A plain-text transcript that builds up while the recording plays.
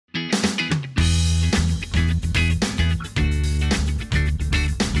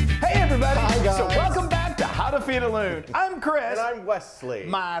Feet of Loon. I'm Chris. And I'm Wesley.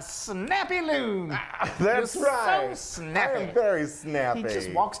 My snappy Loon. That's You're right. So snappy. I am very snappy. He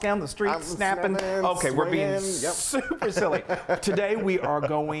just walks down the street I'm snapping. Okay, we're being super silly. Today we are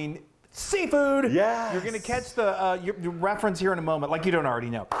going seafood. Yes. You're going to catch the your reference here in a moment, like you don't already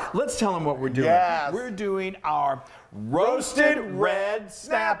know. Let's tell them what we're doing. Yes. We're doing our roasted red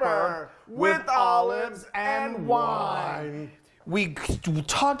snapper with olives and wine. We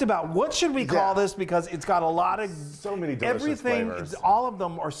talked about what should we call this because it's got a lot of so many delicious flavors. All of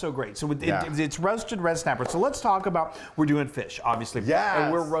them are so great. So it's roasted red snapper. So let's talk about, we're doing fish, obviously. Yes.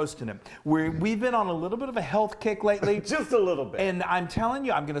 And we're roasting them. We've been on a little bit of a health kick lately. Just a little bit. And I'm telling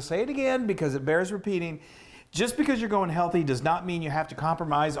you, I'm going to say it again because it bears repeating. Just because you're going healthy does not mean you have to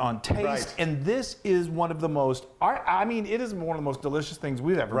compromise on taste. Right. And this is one of the most, I mean, it is one of the most delicious things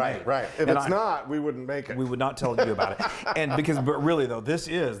we've ever made. Right. If it's not, we wouldn't make it. We would not tell you about it. But really though, this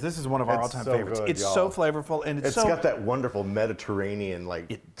is one of our all-time favorites. Good, it's so flavorful and it's got that wonderful Mediterranean,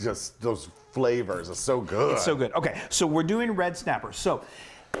 just those flavors. It's so good. It's so good. Okay, so we're doing red snapper. So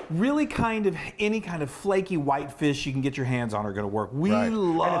really any kind of flaky white fish you can get your hands on are going to work. We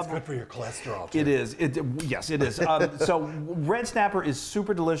love. And it's good for your cholesterol too. It is. Yes, it is. So red snapper is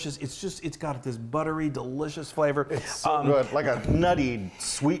super delicious. It's got this buttery, delicious flavor. It's so good, like a nutty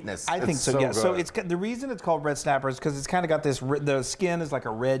sweetness. I think so. Yeah. So the reason it's called red snapper is because it's kind of got this. The skin is like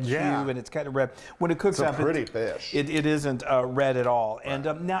a red hue, and it's kind of red. When it cooks up, it's a pretty fish. It isn't red at all. Right.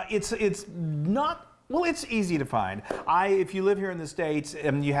 And now it's not. Well, it's easy to find. If you live here in the States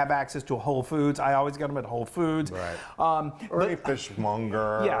and you have access to a Whole Foods, I always get them at Whole Foods. Right. Or any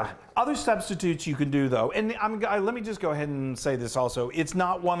fishmonger. Yeah. Other substitutes you can do though, and let me just go ahead and say this also. It's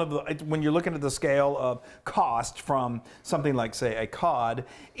not one of the, when you're looking at the scale of cost from something like, say, a cod,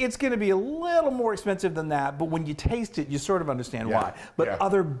 it's going to be a little more expensive than that, but when you taste it, you sort of understand why. But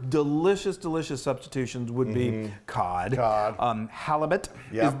other delicious, delicious substitutions would be cod. Halibut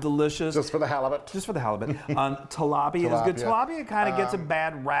is delicious. Just for the halibut. Just for the halibut. Tilapia is good. Tilapia kind of gets a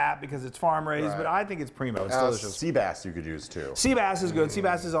bad rap because it's farm raised, but I think it's primo. It's delicious. Sea bass you could use too. Sea bass is good. Sea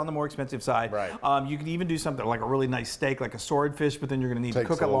bass is on the more expensive side. Right. You can even do something like a really nice steak, like a swordfish, but then you're going to need to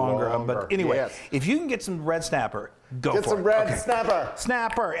cook it longer. But anyway, if you can get some red snapper, go for it. Get some red snapper.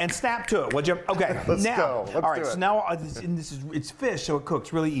 Snapper and snap to it, would you? Okay. Let's go. Let's do it. So now it's fish, so it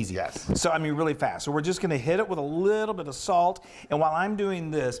cooks really easy. Yes. So I mean, really fast. So we're just going to hit it with a little bit of salt, and while I'm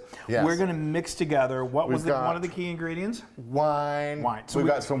doing this, we're going to mix together. What was one of the key ingredients? Wine. So we've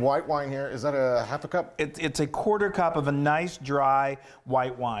got some white wine here. Is that a half a cup? It's a quarter cup of a nice dry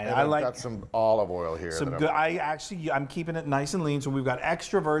white wine. And I've got some olive oil here. I'm keeping it nice and lean, so we've got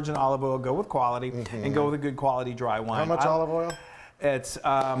extra virgin olive oil. Go with quality, and go with a good quality dry wine. How much olive oil?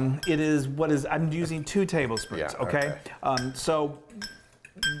 I'm using 2 tablespoons. Yeah, okay.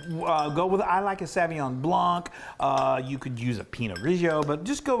 Go with, I like a Sauvignon Blanc. You could use a Pinot Grigio, but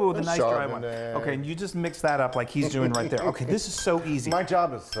just go with a nice dry one. Okay, and you just mix that up like he's doing right there. Okay, this is so easy. My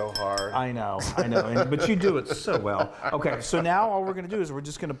job is so hard. I know, but you do it so well. Okay, so now all we're going to do is we're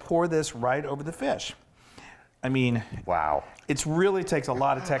just going to pour this right over the fish. I mean, wow. It really takes a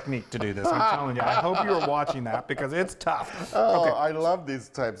lot of technique to do this. I'm telling you. I hope you were watching that because it's tough. Oh, okay. I love these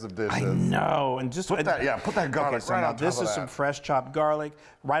types of dishes. I know. And just put that garlic right on top of that. This is some fresh chopped garlic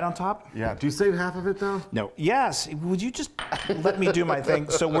right on top. Yeah. Do you save half of it though? No. Yes. Would you just let me do my thing?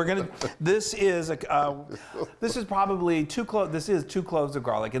 So we're gonna. This is probably 2 cloves. This is 2 cloves of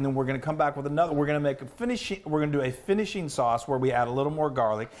garlic, and then we're gonna come back with another. We're gonna make a finishing. We're gonna do a finishing sauce where we add a little more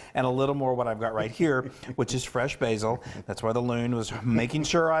garlic and a little more what I've got right here, which is fresh basil. That's why the Loon was making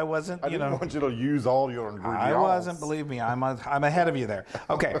sure I wasn't. I didn't want you to use all your ingredients. I wasn't. Believe me, I'm ahead of you there.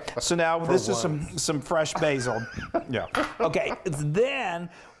 Okay, so now this is some fresh basil. Yeah. Okay. Then.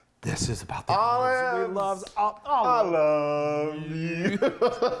 This is about the olives. We love I love you.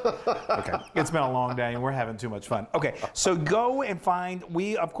 Okay, it's been a long day and we're having too much fun. Okay, so go and find.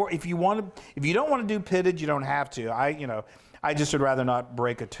 Of course, if you don't want to do pitted, you don't have to. I just would rather not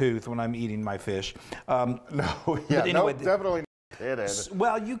break a tooth when I'm eating my fish. Anyway, definitely.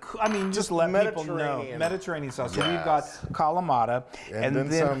 Well, just let people know. Mediterranean sauce. So we've got Kalamata, and then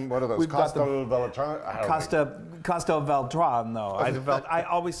some. What are those? Castelvetrano. I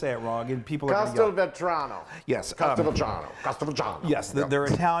always say it wrong, and people are Castelvetrano. Yes, Castelvetrano. Yes, they're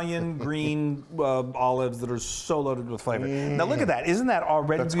Italian green olives that are so loaded with flavor. Now look at that! Isn't that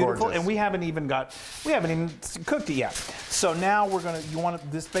already beautiful? Gorgeous. And we haven't even cooked it yet. So now you want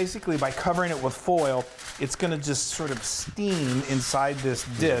this basically by covering it with foil. It's going to just sort of steam inside this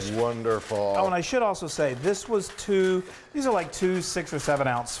dish. Wonderful. Oh, and I should also say, these are like 2 6 or 7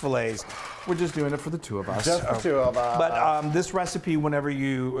 ounce fillets. We're just doing it for the 2 of us. Just the 2 of us. But this recipe, whenever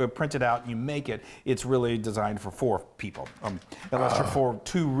you print it out and you make it, it's really designed for 4 people, unless you're for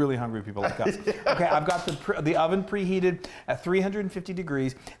 2 really hungry people like us. Okay, I've got the oven preheated at 350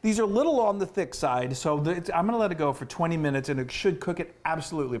 degrees. These are a little on the thick side, so I'm going to let it go for 20 minutes, and it should cook it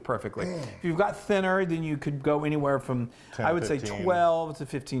absolutely perfectly. If you've got thinner, then you could go anywhere from, I would say, 12 to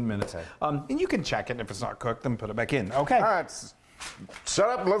 15 minutes. Okay. And you can check it. If it's not cooked, then put it back in. Okay. All right. Shut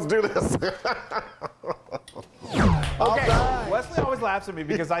up, let's do this. Okay, Wesley always laughs at me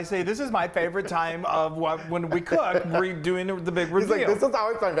because I say this is my favorite time of when we cook, we're doing the big reveal. He's like, this is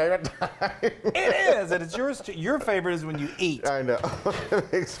always my favorite time. It is, and it's yours too. Your favorite is when you eat. I know.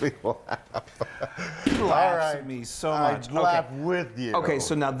 It makes me laugh. He laughs at me so much. I laugh with you. Okay,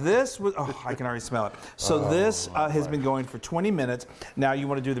 so now this was, I can already smell it. So this has been going for 20 minutes. Now you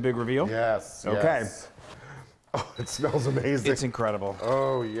want to do the big reveal? Yes. Okay. Yes. Oh, it smells amazing. It's incredible.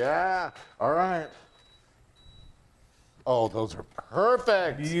 Oh, yeah. All right. Oh, those are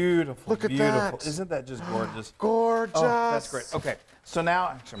perfect. Beautiful. Look at beautiful. that. Isn't that just gorgeous? Gorgeous. Oh, that's great. Okay, so now,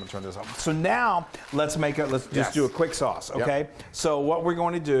 actually, I'm gonna turn this off. So now, let's just do a quick sauce, okay? Yep. So what we're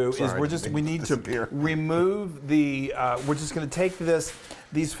going to do is we need to remove the, we're just gonna take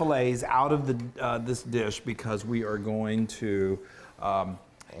these fillets out of this dish because we are going to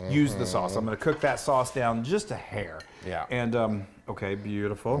use the sauce. I'm gonna cook that sauce down just a hair. Yeah. And, okay,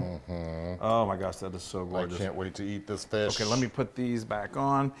 beautiful. Oh my gosh, that is so gorgeous. I can't wait to eat this fish. Okay, let me put these back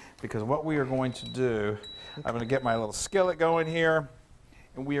on because what we are going to do, I'm going to get my little skillet going here,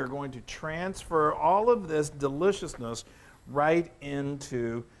 and we are going to transfer all of this deliciousness right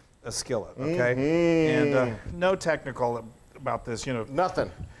into a skillet, okay? And no technical about this, you know.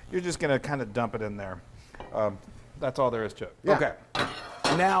 Nothing. You're just going to kind of dump it in there. That's all there is to it. Yeah. Okay.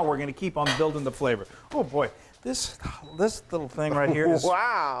 Now we're going to keep on building the flavor. Oh boy. This little thing right here is,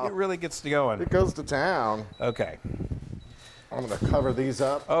 wow. It really gets to going. It goes to town. Okay. I'm going to cover these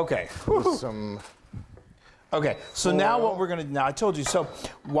up. Okay. With some. Okay, so now what we're going to do, now I told you, so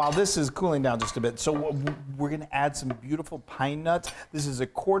while this is cooling down just a bit, so we're going to add some beautiful pine nuts. This is a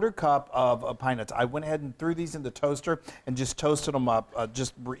 1/4 cup of pine nuts. I went ahead and threw these in the toaster and just toasted them up,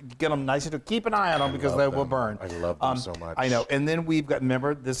 just get them nice and keep an eye on them because they will burn. I love them so much. I know, and then we've got,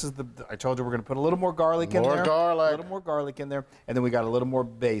 remember, this is I told you we're going to put a little more garlic in there. More garlic. A little more garlic in there, and then we got a little more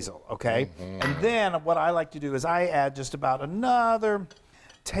basil, okay? And then what I like to do is I add just about another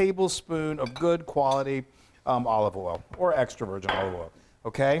tablespoon of good quality olive oil or extra virgin olive oil.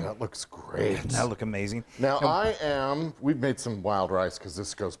 Okay? That looks great. That look amazing. Now we've made some wild rice because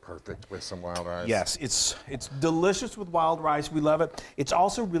this goes perfect with some wild rice. Yes, it's delicious with wild rice. We love it. It's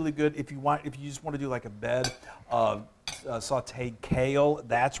also really good if you just want to do like a bed of sauteed kale.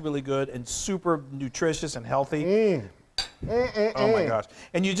 That's really good and super nutritious and healthy. Oh my gosh.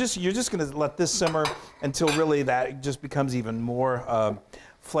 And you're just going to let this simmer until really that just becomes even more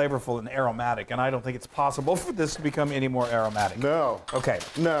flavorful and aromatic, and I don't think it's possible for this to become any more aromatic. No. Okay.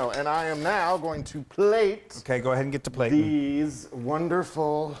 No, and I am now going to plate. Okay, go ahead and get to plating. These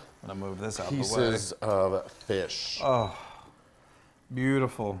wonderful I'm gonna move this out pieces of the way. of fish. Oh,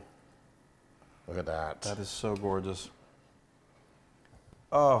 beautiful. Look at that. That is so gorgeous.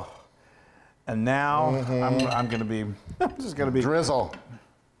 Oh, and now I'm gonna be. I'm just gonna be drizzle.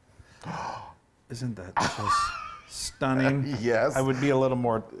 Isn't that just stunning? Yes. I would be a little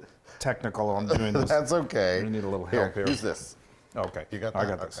more technical on doing this. That's okay. We need a little help here. Use this. Okay. You got that? I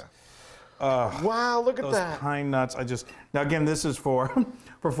got this. Okay. Wow, look at Those that. pine nuts. Now again, this is for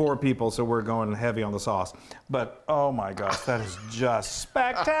 4 people, so we're going heavy on the sauce. But oh my gosh, that is just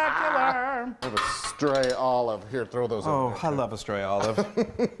spectacular. I have a stray olive. Here, throw those over. I love a stray olive.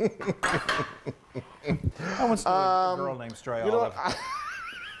 I once knew a girl named Stray Olive.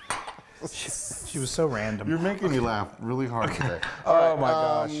 She was so random. You're making me laugh really hard today. Oh my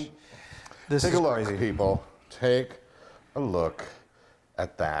gosh. This Take is a look, crazy. people. Take a look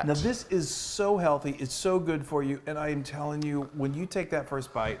at that. Now this is so healthy. It's so good for you, and I am telling you, when you take that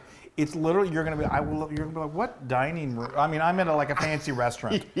first bite, it's literally you're gonna be like, what dining room? I mean, I'm in a fancy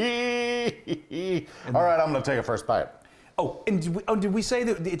restaurant. All right, I'm gonna take a first bite. Oh, and did we say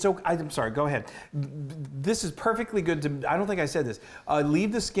that it's okay? I'm sorry, go ahead. This is perfectly good to, I don't think I said this.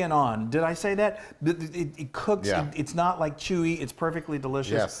 Leave the skin on. Did I say that? It cooks, Yeah. it's not like chewy, it's perfectly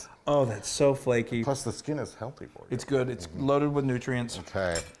delicious. Yes. Oh, that's so flaky. Plus, the skin is healthy for you. It's good, it's loaded with nutrients.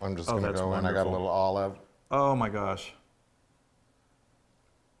 Okay, I'm just gonna that's go in. I got a wonderful. little olive. Oh my gosh.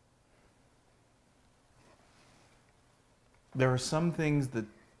 There are some things that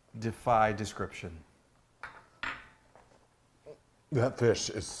defy description. That fish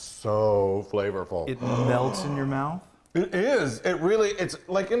is so flavorful. It melts in your mouth. It is. It's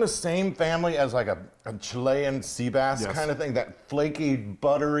like in the same family as like a Chilean sea bass kind of thing. That flaky,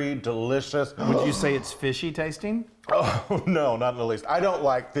 buttery, delicious. Would you say it's fishy tasting? Oh, no, not in the least. I don't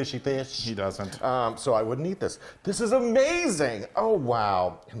like fishy fish. He doesn't. So I wouldn't eat this. This is amazing. Oh,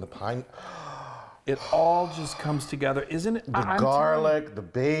 wow. And the pine. It all just comes together, isn't it? The garlic, the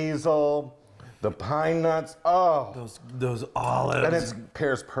basil, the pine nuts. Oh. Those olives. And it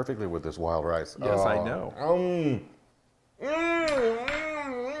pairs perfectly with this wild rice. Yes, I know.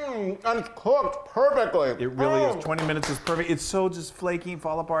 And it's cooked perfectly. It really is. 20 minutes is perfect. It's so just flaky,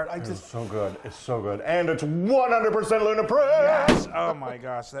 fall apart. It's so good. It's so good. And it's 100% Loon approved. Yes. Oh my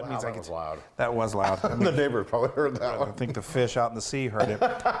gosh. That means that was loud. That was loud. I mean, The neighbor probably heard that I one. think the fish out in the sea heard it.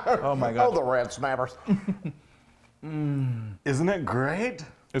 Oh my god. Oh, the red snappers. Isn't it great?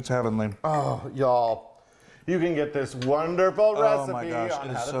 It's heavenly. Oh, y'all. You can get this wonderful recipe my gosh, on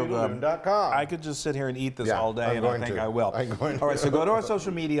it is so good. howtofeedaloon.com. I could just sit here and eat this Yeah, all day, I'm and I going think to. I will. I'm going All right, to. so go to our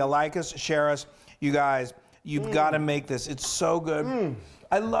social media, like us, share us. You guys, you've got to make this. It's so good.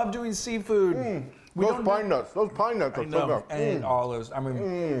 I love doing sefood. Those pine nuts are so good. And olives. I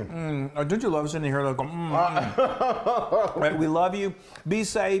mean, don't you love sitting here like, Right, we love you. Be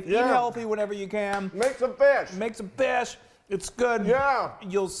safe. Eat healthy whenever you can. Make some fish. Make some fish. It's good. Yeah.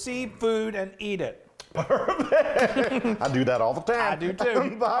 You'll see food and eat it. Perfect. I do that all the time. I do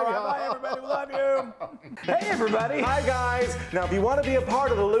too. Bye, All right, bye, everybody. We love you. Hey, everybody. Hi, guys. Now, if you want to be a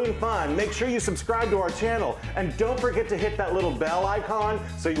part of the Loon fun, make sure you subscribe to our channel. And don't forget to hit that little bell icon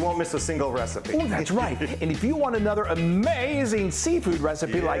so you won't miss a single recipe. Oh, that's right. And if you want another amazing seafood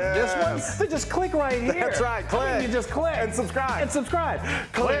recipe like this one, then just click right here. That's right. Click. I mean, you just click. And subscribe. And subscribe.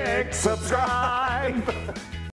 Click subscribe.